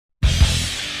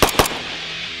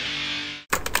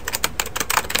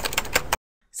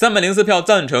304票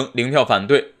赞成，0票反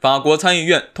对，法国参议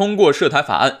院通过涉台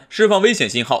法案，释放危险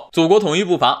信号，祖国统一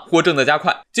步伐或正在加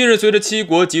快。近日，随着7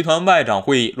国集团外长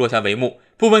会议落下帷幕，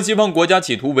部分西方国家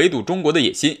企图围堵中国的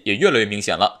野心也越来越明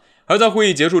显了。而在会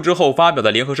议结束之后发表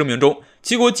的联合声明中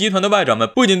，7国集团的外长们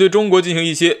不仅对中国进行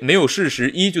一些没有事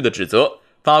实依据的指责，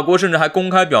法国甚至还公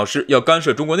开表示要干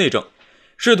涉中国内政，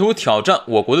试图挑战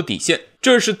我国的底线。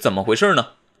这是怎么回事呢？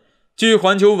据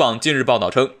环球网近日报道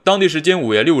称，当地时间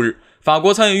5月6日，法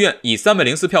国参议院以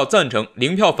304票赞成、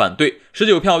0票反对、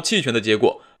19票弃权的结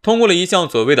果，通过了一项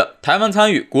所谓的台湾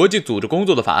参与国际组织工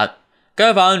作的法案。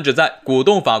该法案旨在鼓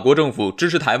动法国政府支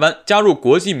持台湾加入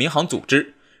国际民航组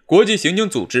织、国际刑警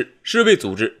组织、世卫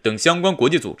组织等相关国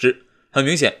际组织。很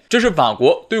明显，这是法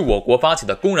国对我国发起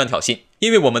的公然挑衅，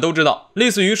因为我们都知道，类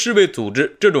似于世卫组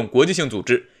织这种国际性组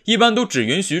织，一般都只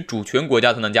允许主权国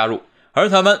家才能加入，而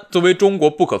台湾作为中国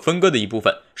不可分割的一部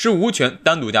分，是无权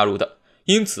单独加入的。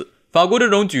因此，法国这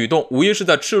种举动无疑是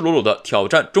在赤裸裸地挑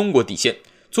战中国底线，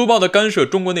粗暴地干涉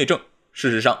中国内政。事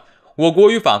实上，我国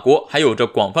与法国还有着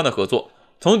广泛的合作，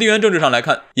从地缘政治上来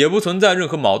看，也不存在任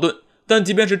何矛盾。但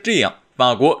即便是这样，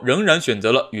法国仍然选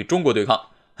择了与中国对抗。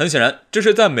很显然，这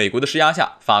是在美国的施压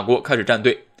下，法国开始站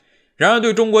队。然而，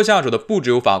对中国下手的不只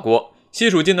有法国。细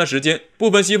数近段时间部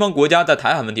分西方国家在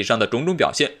台海问题上的种种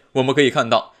表现，我们可以看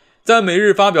到，在美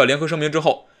日发表联合声明之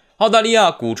后，澳大利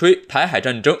亚鼓吹台海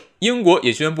战争，英国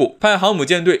也宣布派航母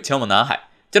舰队前往南海，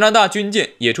加拿大军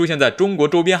舰也出现在中国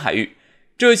周边海域。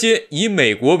这些以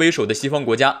美国为首的西方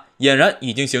国家，俨然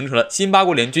已经形成了新8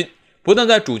国联军，不但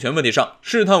在主权问题上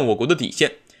试探我国的底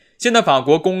线。现在法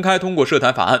国公开通过涉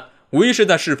台法案，无疑是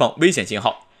在释放危险信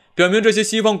号，表明这些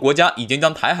西方国家已经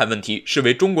将台海问题视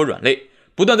为中国软肋，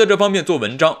不断在这方面做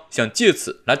文章，想借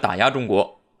此来打压中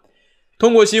国。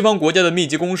通过西方国家的密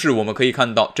集攻势，我们可以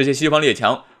看到，这些西方列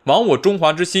强亡我中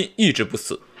华之心一直不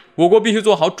死，我国必须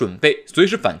做好准备，随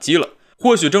时反击了。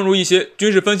或许正如一些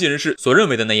军事分析人士所认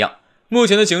为的那样，目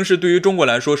前的形势对于中国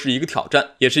来说是一个挑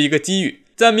战，也是一个机遇。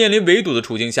在面临围堵的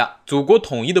处境下，祖国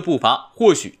统一的步伐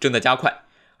或许正在加快，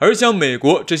而像美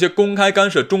国这些公开干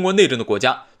涉中国内政的国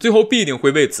家，最后必定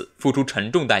会为此付出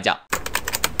沉重代价。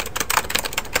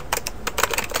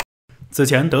此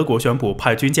前，德国宣布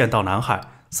派军舰到南海，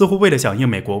似乎为了响应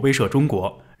美国威慑中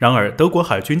国。然而，德国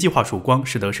海军计划曙光，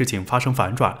使得事情发生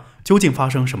反转。究竟发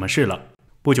生什么事了？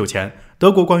不久前，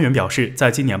德国官员表示，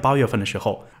在今年8月份的时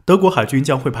候，德国海军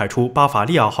将会派出巴伐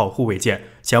利亚号护卫舰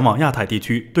前往亚太地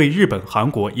区，对日本、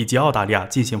韩国以及澳大利亚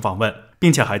进行访问，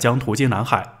并且还将途经南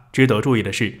海。值得注意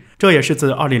的是，这也是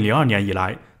自2002年以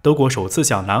来，德国首次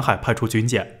向南海派出军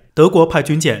舰。德国派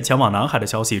军舰前往南海的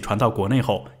消息传到国内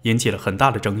后，引起了很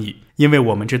大的争议。因为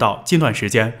我们知道，近段时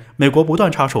间，美国不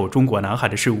断插手中国南海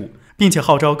的事务，并且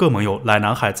号召各盟友来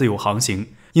南海自由航行，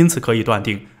因此可以断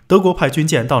定，德国派军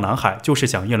舰到南海就是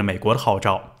响应了美国的号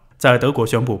召。在德国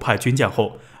宣布派军舰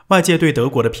后，外界对德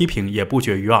国的批评也不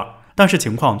绝于耳，但是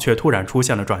情况却突然出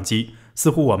现了转机，似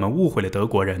乎我们误会了德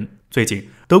国人。最近，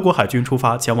德国海军出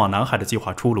发前往南海的计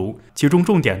划出炉，其中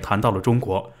重点谈到了中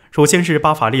国。首先是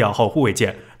巴伐利亚号护卫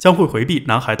舰将会回避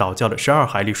南海岛礁的12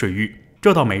海里水域，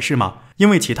这倒没事嘛，因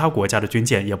为其他国家的军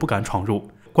舰也不敢闯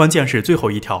入。关键是最后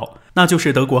一条，那就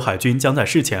是德国海军将在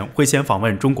事前会先访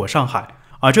问中国上海，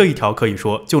而这一条可以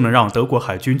说就能让德国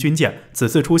海军军舰此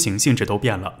次出行性质都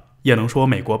变了，也能说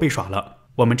美国被耍了。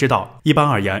我们知道，一般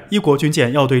而言，一国军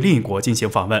舰要对另一国进行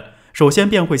访问，首先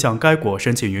便会向该国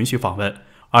申请允许访问，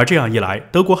而这样一来，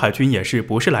德国海军也是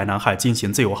不是来南海进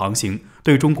行自由航行，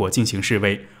对中国进行示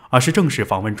威，而是正式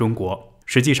访问中国。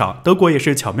实际上，德国也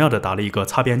是巧妙地打了一个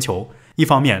擦边球，一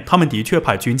方面他们的确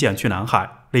派军舰去南海，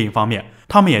另一方面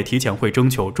他们也提前会征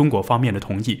求中国方面的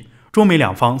同意，中美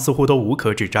两方似乎都无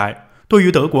可指摘。对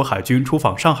于德国海军出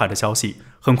访上海的消息，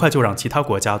很快就让其他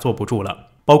国家坐不住了，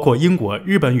包括英国、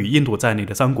日本与印度在内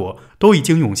的3国都已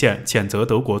经涌现谴责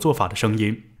德国做法的声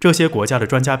音。这些国家的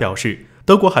专家表示，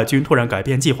德国海军突然改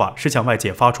变计划是向外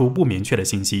界发出不明确的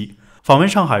信息，访问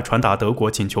上海传达德国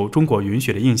请求中国允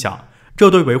许的印象，这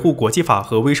对维护国际法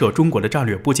和威慑中国的战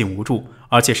略不仅无助，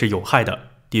而且是有害的。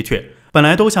的确，本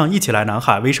来都想一起来南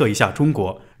海威慑一下中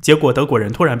国，结果德国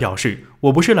人突然表示，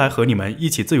我不是来和你们一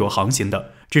起自由航行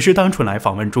的，只是单纯来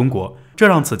访问中国，这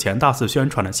让此前大肆宣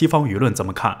传的西方舆论怎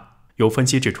么看？有分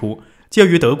析指出，介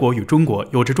于德国与中国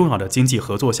有着重要的经济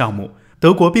合作项目，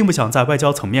德国并不想在外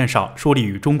交层面上树立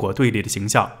与中国对立的形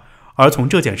象。而从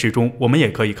这件事中，我们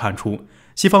也可以看出，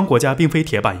西方国家并非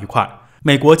铁板一块，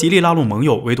美国极力拉拢盟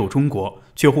友围堵中国，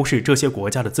却忽视这些国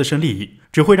家的自身利益，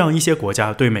只会让一些国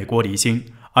家对美国离心，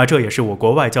而这也是我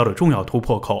国外交的重要突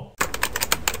破口。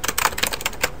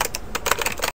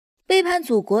背叛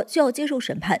祖国就要接受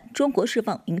审判，中国释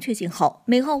放明确信号，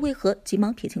美澳为何急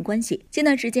忙撇清关系？近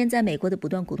段时间，在美国的不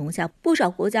断鼓动下，不少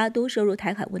国家都涉入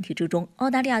台海问题之中。澳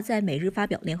大利亚在美日发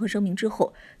表联合声明之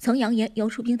后，曾扬言要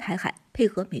出兵台海，配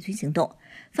合美军行动。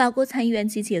法国参议院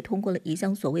近期也通过了一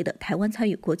项所谓的台湾参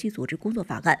与国际组织工作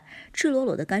法案，赤裸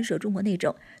裸地干涉中国内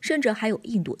政，甚至还有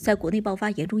印度在国内爆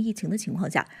发严重疫情的情况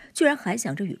下，居然还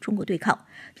想着与中国对抗，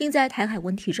并在台海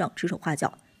问题上指手画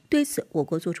脚。对此，我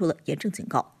国做出了严正警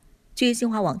告。据新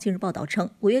华网近日报道称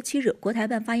，5月7日，国台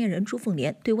办发言人朱凤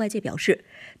莲对外界表示，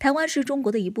台湾是中国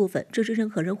的一部分，这是任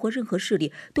何人或任何势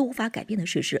力都无法改变的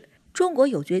事实。中国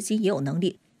有决心也有能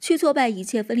力去挫败一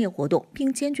切分裂活动，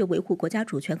并坚决维护国家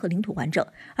主权和领土完整。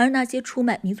而那些出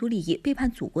卖民族利益、背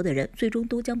叛祖国的人，最终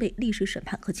都将被历史审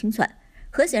判和清算。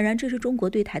很显然，这是中国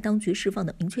对台当局释放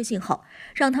的明确信号，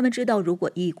让他们知道，如果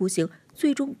一意孤行，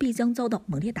最终必将遭到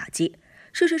猛烈打击。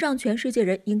事实上，全世界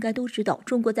人应该都知道，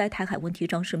中国在台海问题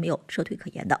上是没有撤退可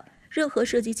言的。任何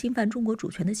涉及侵犯中国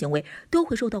主权的行为，都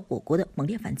会受到我国的猛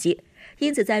烈反击。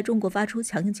因此，在中国发出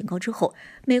强硬警告之后，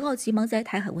美澳急忙在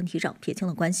台海问题上撇清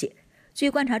了关系。据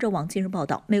观察者网近日报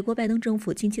道，美国拜登政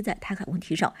府近期在台海问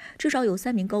题上至少有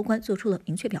3名高官做出了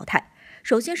明确表态。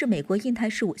首先是美国印太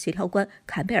事务协调官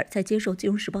坎贝尔在接受《金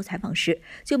融时报》采访时，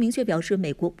就明确表示，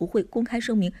美国不会公开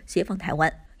声明协防台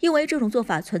湾，因为这种做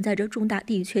法存在着重大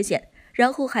地域缺陷。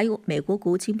然后还有美国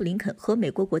国务卿布林肯和美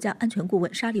国国家安全顾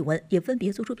问沙利文也分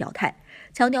别做出表态，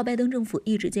强调拜登政府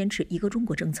一直坚持一个中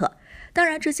国政策。当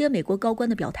然，这些美国高官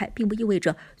的表态并不意味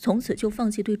着从此就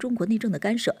放弃对中国内政的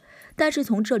干涉，但是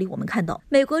从这里我们看到，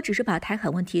美国只是把台海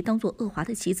问题当作恶华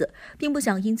的棋子，并不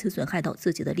想因此损害到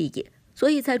自己的利益。所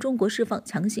以在中国释放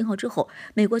强硬信号之后，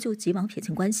美国就急忙撇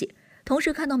清关系。同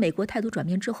时看到美国态度转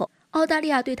变之后，澳大利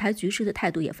亚对台局势的态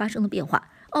度也发生了变化。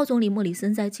澳总理莫里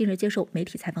森在近日接受媒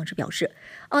体采访时表示，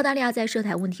澳大利亚在涉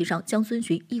台问题上将遵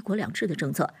循一国两制的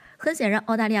政策。很显然，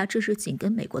澳大利亚这是紧跟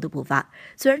美国的步伐。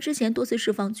虽然之前多次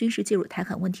释放军事介入台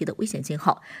海问题的危险信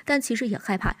号，但其实也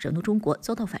害怕惹怒中国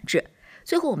遭到反制。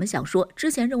最后我们想说，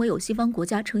之前认为有西方国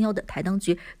家撑腰的台当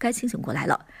局该清醒过来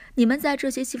了，你们在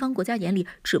这些西方国家眼里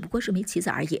只不过是枚棋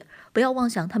子而已，不要妄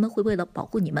想他们会为了保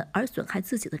护你们而损害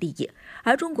自己的利益。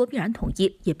而中国必然统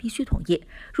一，也必须统一。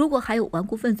如果还有顽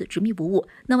固分子执迷不悟，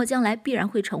那么将来必然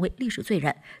会成为历史罪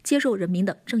人，接受人民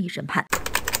的正义审判。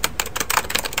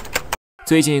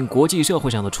最近国际社会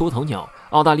上的出头鸟，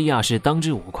澳大利亚是当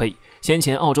之无愧。先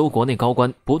前澳洲国内高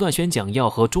官不断宣讲要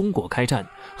和中国开战，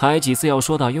还几次要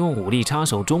说到用武力插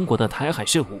手中国的台海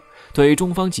事务，对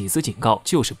中方几次警告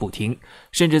就是不听。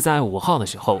甚至在5号的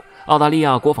时候，澳大利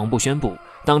亚国防部宣布，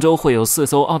当周会有4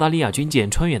艘澳大利亚军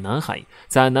舰穿越南海，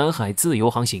在南海自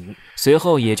由航行。随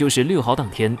后也就是6号当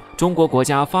天，中国国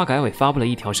家发改委发布了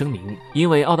一条声明，因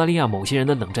为澳大利亚某些人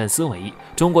的冷战思维，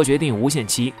中国决定无限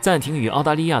期暂停与澳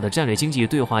大利亚的战略经济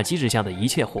对话机制下的一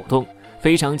切活动。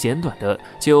非常简短的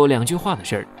就2句话的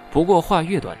事儿，不过话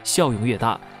越短效用越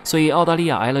大，所以澳大利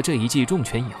亚挨了这一记重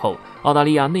拳以后，澳大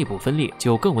利亚内部分裂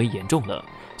就更为严重了。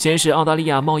先是澳大利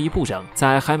亚贸易部长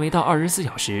在还没到24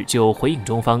小时就回应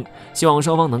中方，希望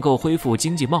双方能够恢复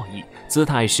经济贸易，姿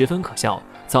态十分可笑，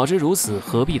早知如此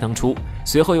何必当初。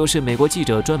随后又是美国记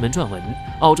者专门撰文，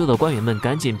澳洲的官员们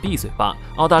赶紧闭嘴吧，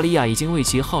澳大利亚已经为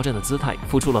其好战的姿态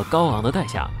付出了高昂的代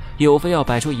价，又非要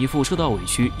摆出一副受到委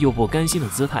屈又不甘心的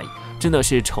姿态，真的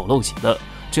是丑陋极了。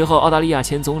之后，澳大利亚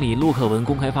前总理陆克文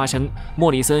公开发声，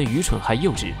莫里森愚蠢还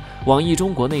幼稚，网易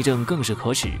中国内政更是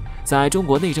可耻，在中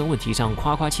国内政问题上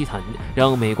夸夸其谈，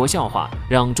让美国笑话，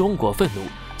让中国愤怒，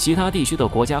其他地区的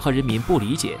国家和人民不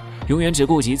理解，永远只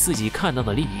顾及自己看到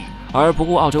的利益，而不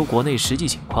顾澳洲国内实际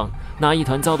情况。那一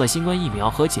团糟的新冠疫苗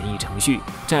和检疫程序，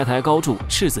债台高筑、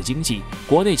赤字经济、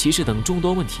国内歧视等众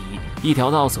多问题，一条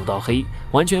道走到黑，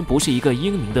完全不是一个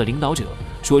英明的领导者。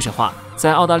说实话，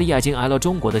在澳大利亚已经挨了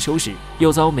中国的收拾，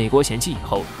又遭美国嫌弃以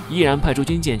后，依然派出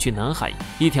军舰去南海，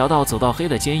一条道走到黑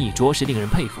的坚毅着实令人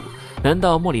佩服。难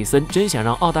道莫里森真想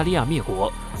让澳大利亚灭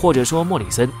国？或者说莫里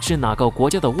森是哪个国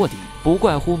家的卧底？不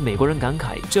怪乎美国人感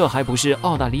慨，这还不是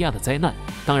澳大利亚的灾难。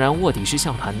当然卧底是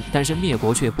笑谈，但是灭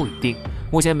国却不一定。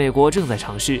目前美国正在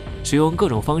尝试使用各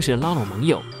种方式拉拢盟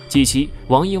友，继其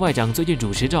王毅外长最近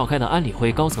主持召开的安理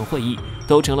会高层会议，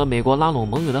都成了美国拉拢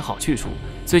盟友的好去处。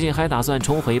最近还打算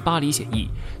重回巴黎协议，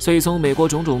所以从美国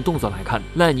种种动作来看，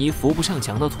烂泥扶不上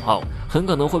墙的土澳很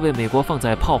可能会被美国放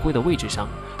在炮灰的位置上，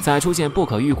在出现不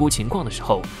可预估情况的时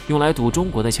候用来堵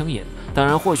中国的枪眼。当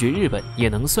然或许日本也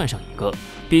能算上一个，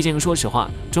毕竟说实话，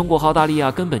中国和澳大利亚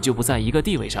根本就不在一个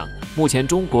地位上。目前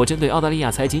中国针对澳大利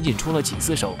亚才仅仅出了几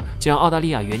次手，就让澳大利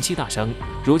亚元气大伤，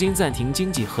如今暂停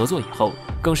经济合作以后，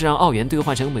更是让澳元兑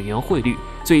换成美元汇率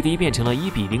最低变成了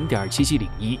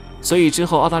1:0.7701。所以之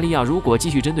后澳大利亚如果继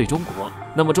续针对中国，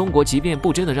那么中国即便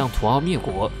不真的让土澳灭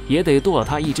国，也得剁了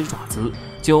他一只爪子。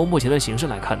就目前的形势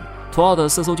来看，土澳的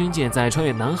4艘军舰在穿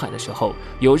越南海的时候，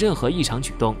有任何异常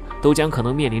举动，都将可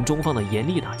能面临中方的严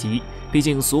厉打击。毕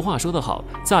竟俗话说得好，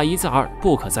再一再二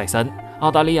不可再三。澳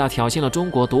大利亚挑衅了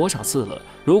中国多少次了？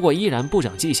如果依然不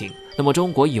长记性，那么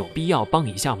中国有必要帮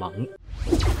一下忙。